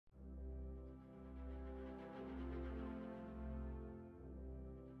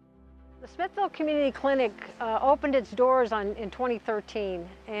The Smithville Community Clinic opened its doors in 2013,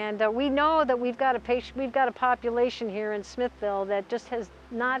 and we know that we've got a population here in Smithville that just has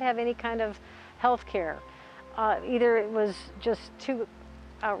not have any kind of health care. Either it was just too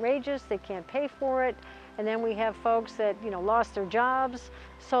outrageous, they can't pay for it, and then we have folks that lost their jobs.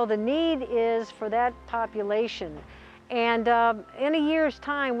 So the need is for that population. And in a year's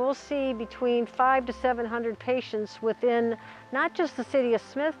time, we'll see between 500 to 700 patients within not just the city of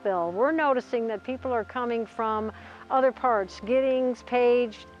Smithville. We're noticing that people are coming from other parts, Giddings,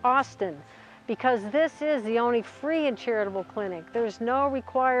 Page, Austin, because this is the only free and charitable clinic. There's no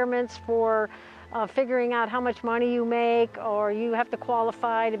requirements for figuring out how much money you make, or you have to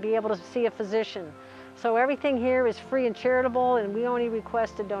qualify to be able to see a physician. So everything here is free and charitable, and we only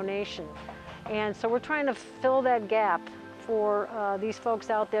request a donation. And so we're trying to fill that gap for these folks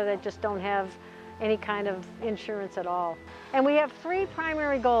out there that just don't have any kind of insurance at all. And we have three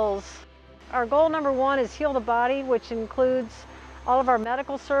primary goals. Our goal number one is heal the body, which includes all of our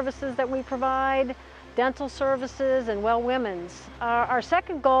medical services that we provide, dental services, and well women's. Our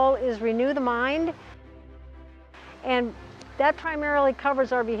second goal is renew the mind, and that primarily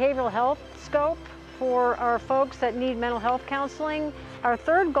covers our behavioral health scope for our folks that need mental health counseling. Our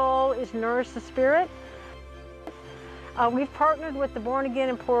third goal is nourish the spirit. We've partnered with the Born Again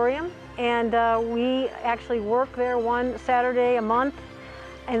Emporium, and we actually work there one Saturday a month.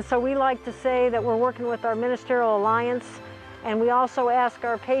 And so we like to say that we're working with our Ministerial Alliance, and we also ask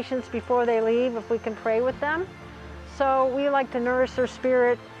our patients before they leave if we can pray with them. So we like to nourish their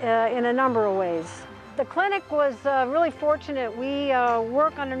spirit in a number of ways. The clinic was really fortunate. We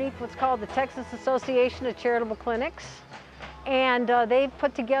work underneath what's called the Texas Association of Charitable Clinics, and they've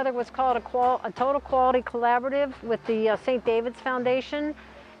put together what's called a Total Quality Collaborative with the St. David's Foundation.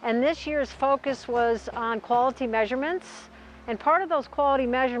 And this year's focus was on quality measurements. And part of those quality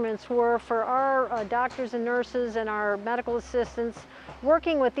measurements were for our doctors and nurses and our medical assistants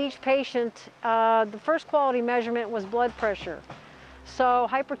working with each patient. The first quality measurement was blood pressure. So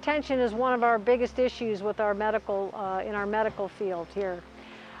hypertension is one of our biggest issues with our medical, in our medical field here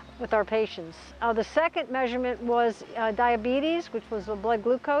with our patients. The second measurement was diabetes, which was the blood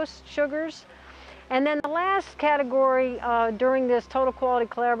glucose sugars. And then the last category during this Total Quality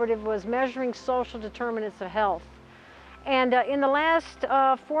Collaborative was measuring social determinants of health. And in the last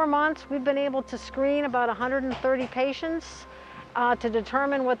 4 months, we've been able to screen about 130 patients to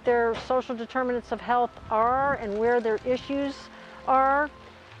determine what their social determinants of health are and where their issues are.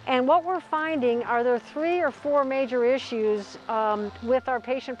 And what we're finding are there 3 or 4 major issues with our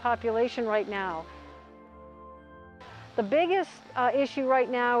patient population right now. The biggest issue right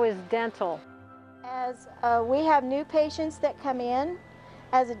now is dental. As we have new patients that come in,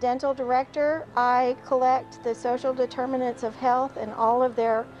 as a dental director, I collect the social determinants of health and all of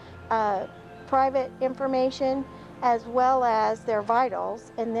their private information as well as their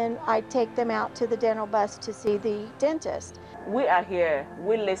vitals, and then I take them out to the dental bus to see the dentist. We are here,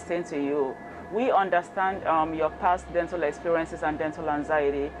 we listen to you. We understand your past dental experiences and dental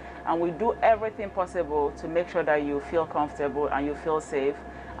anxiety, and we do everything possible to make sure that you feel comfortable and you feel safe,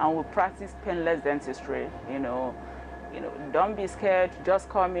 and we practice painless dentistry. Don't be scared, just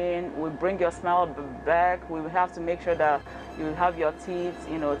come in, we bring your smile back. We have to make sure that you have your teeth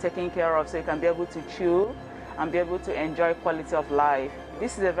taken care of so you can be able to chew and be able to enjoy quality of life.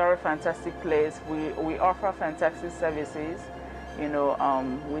 This is a very fantastic place. We offer fantastic services.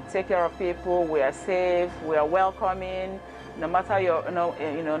 We take care of people, we are safe, we are welcoming, no matter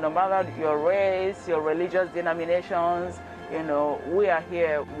no matter your race, your religious denominations. We are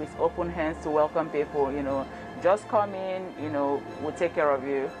here with open hands to welcome people. Just come in, we'll take care of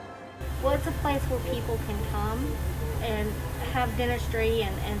you. Well, it's a place where people can come and have dentistry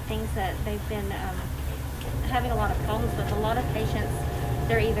and things that they've been having a lot of problems with. A lot of patients,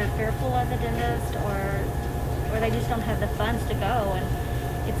 they're either fearful of the dentist or they just don't have the funds to go,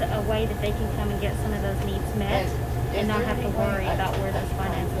 and it's a way that they can come and get some of those needs met and not have to worry about where those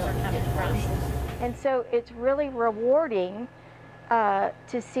finances are coming from. And so it's really rewarding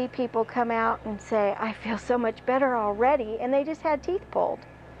to see people come out and say, I feel so much better already, and they just had teeth pulled.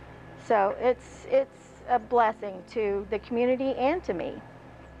 So it's a blessing to the community and to me.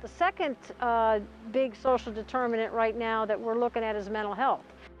 The second big social determinant right now that we're looking at is mental health.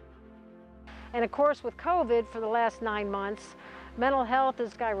 And of course, with COVID for the last 9 months, mental health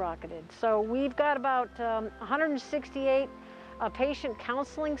has skyrocketed. So we've got about 168 patient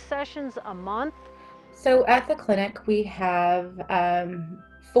counseling sessions a month. So at the clinic, we have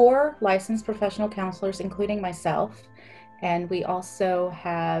 4 licensed professional counselors, including myself, and we also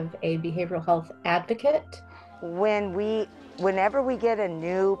have a behavioral health advocate Whenever we get a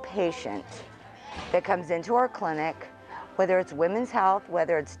new patient that comes into our clinic, whether it's women's health,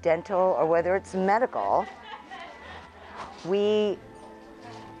 whether it's dental, or whether it's medical, we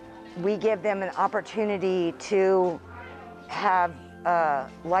give them an opportunity to have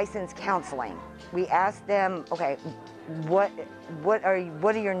licensed counseling. We ask them, okay, what are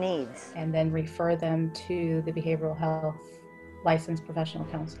your needs? And then refer them to the behavioral health licensed professional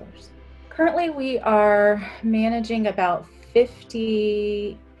counselors. Currently, we are managing about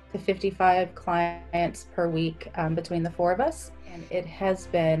 50 to 55 clients per week between the four of us. And it has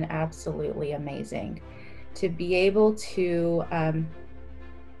been absolutely amazing to be able to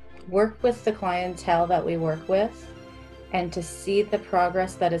work with the clientele that we work with and to see the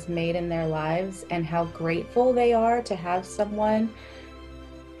progress that is made in their lives and how grateful they are to have someone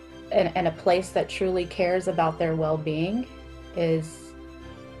and a place that truly cares about their well-being is,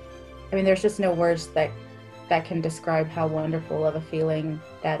 I mean, there's just no words that can describe how wonderful of a feeling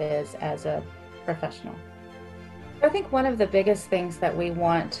that is as a professional. I think one of the biggest things that we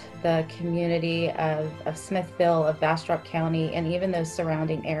want the community of Smithville, of Bastrop County, and even those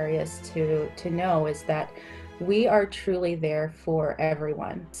surrounding areas to know is that we are truly there for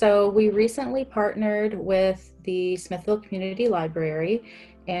everyone. So we recently partnered with the Smithville Community Library,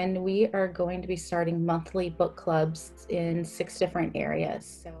 and we are going to be starting monthly book clubs in 6 different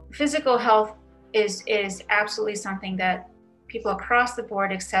areas. So physical health is absolutely something that people across the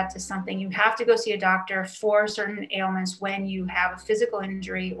board accept as something you have to go see a doctor for certain ailments when you have a physical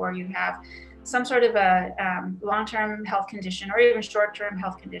injury or you have some sort of a long-term health condition or even short-term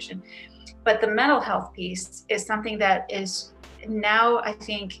health condition. But the mental health piece is something that is now, I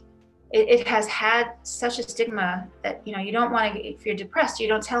think, it has had such a stigma that, you don't want to, if you're depressed, you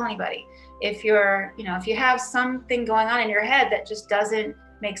don't tell anybody. If you're, if you have something going on in your head that just doesn't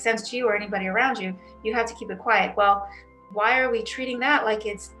make sense to you or anybody around you, you have to keep it quiet. Well, why are we treating that like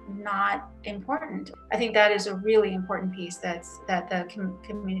it's not important? I think that is a really important piece that the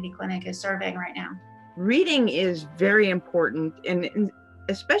community clinic is serving right now. Reading is very important, and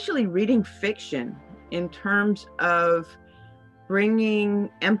especially reading fiction in terms of bringing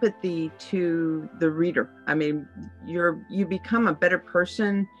empathy to the reader. I mean, you become a better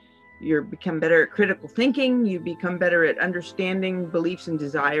person, you become better at critical thinking, you become better at understanding beliefs and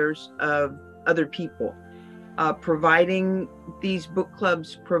desires of other people. Providing these book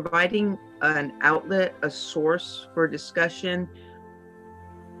clubs, providing an outlet, a source for discussion,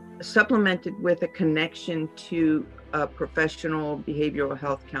 supplemented with a connection to a professional behavioral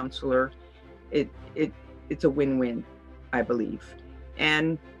health counselor, it's a win-win, I believe,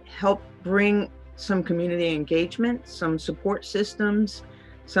 and help bring some community engagement, some support systems,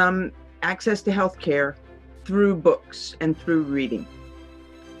 some access to health care through books and through reading.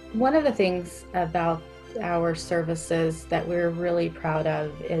 One of the things about our services that we're really proud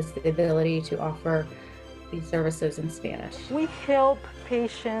of is the ability to offer these services in Spanish. We help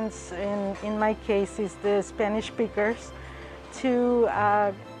patients, in my case is the Spanish speakers, to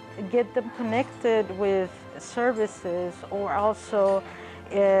get them connected with services or also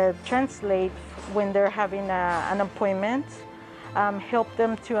translate when they're having an appointment, help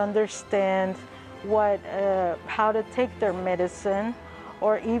them to understand how to take their medicine,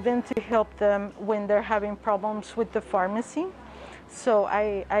 or even to help them when they're having problems with the pharmacy. So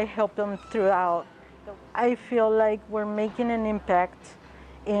I help them throughout. I feel like we're making an impact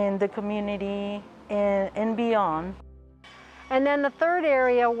in the community and beyond. And then the third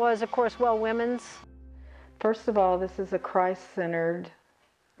area was, of course, Well Women's. First of all, this is a Christ-centered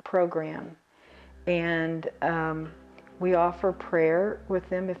program, and we offer prayer with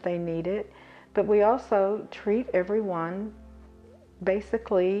them if they need it, but we also treat everyone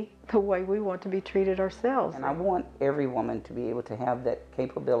basically the way we want to be treated ourselves. And I want every woman to be able to have that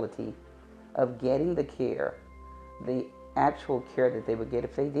capability of getting the care, the actual care that they would get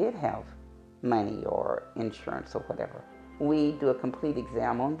if they did have money or insurance or whatever. We do a complete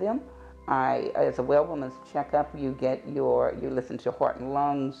exam on them. As a Well Woman's checkup, you listen to heart and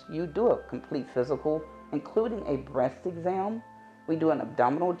lungs, you do a complete physical, including a breast exam. We do an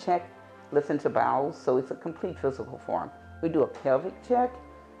abdominal check, listen to bowels, so it's a complete physical form. We do a pelvic check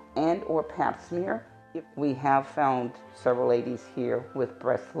and or pap smear. We have found several ladies here with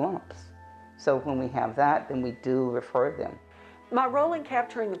breast lumps. So when we have that, then we do refer them. My role in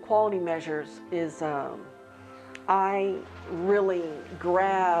capturing the quality measures is I really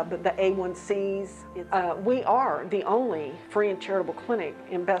grab the A1Cs. We are the only free and charitable clinic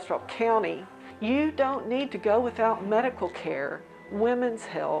in Bastrop County. You don't need to go without medical care, women's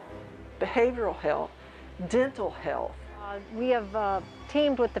health, behavioral health, dental health. We have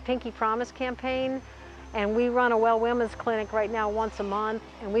teamed with the Pinky Promise campaign, And we run a well women's clinic right now once a month,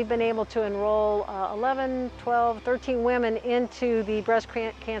 and we've been able to enroll 11, 12, 13 women into the breast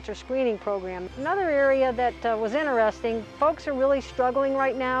cancer screening program. Another area that was interesting, folks are really struggling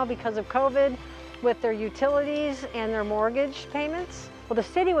right now because of COVID with their utilities and their mortgage payments. Well, the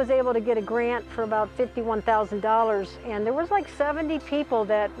city was able to get a grant for about $51,000, and there was like 70 people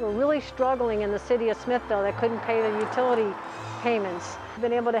that were really struggling in the city of Smithville that couldn't pay their utility payments. We've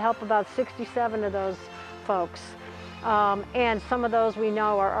been able to help about 67 of those folks, and some of those we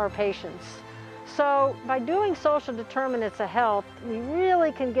know are our patients. So by doing social determinants of health, we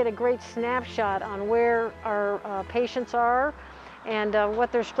really can get a great snapshot on where our patients are and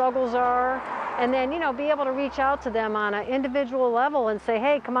what their struggles are, and then, you know, be able to reach out to them on an individual level and say,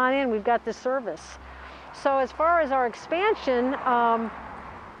 hey, come on in, we've got this service. So as far as our expansion,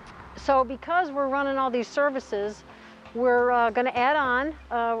 so because we're running all these services, we're going to add on,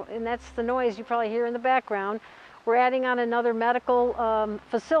 and that's the noise you probably hear in the background, we're adding on another medical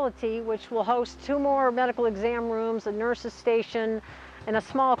facility which will host 2 more medical exam rooms, a nurse's station, and a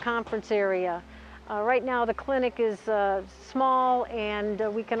small conference area. Right now the clinic is small, and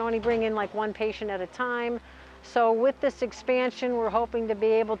we can only bring in like 1 patient at a time. So with this expansion, we're hoping to be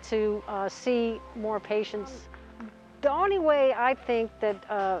able to see more patients. The only way I think that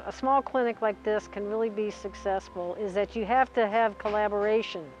a small clinic like this can really be successful is that you have to have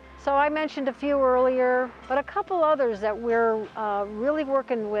collaboration. So I mentioned a few earlier, but a couple others that we're really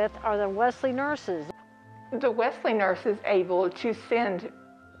working with are the Wesley nurses. The Wesley nurse is able to send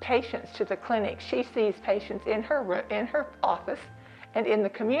patients to the clinic. She sees patients in her office and in the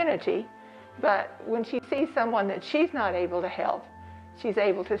community, but when she sees someone that she's not able to help, she's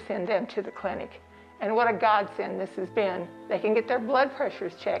able to send them to the clinic. And what a godsend this has been. They can get their blood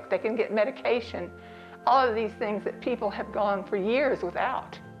pressures checked, they can get medication, all of these things that people have gone for years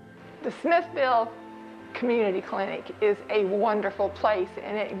without. The Smithville Community Clinic is a wonderful place,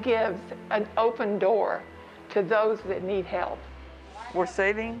 and it gives an open door to those that need help. We're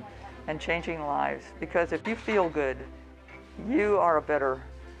saving and changing lives, because if you feel good, you are a better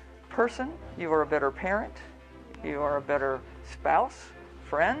person, you are a better parent, you are a better spouse,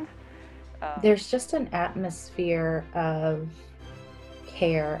 friend. There's just an atmosphere of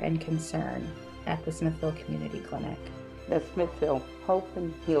care and concern at the Smithville Community Clinic. At Smithville, hope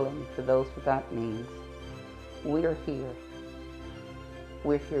and healing for those without means. We are here.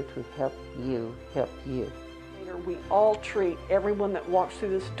 We're here to help you help you. We all treat everyone that walks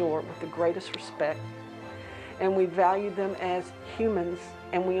through this door with the greatest respect, and we value them as humans,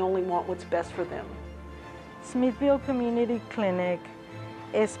 and we only want what's best for them. Smithville Community Clinic,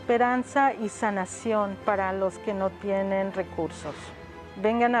 esperanza y sanación para los que no tienen recursos.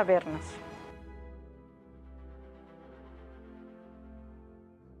 Vengan a vernos.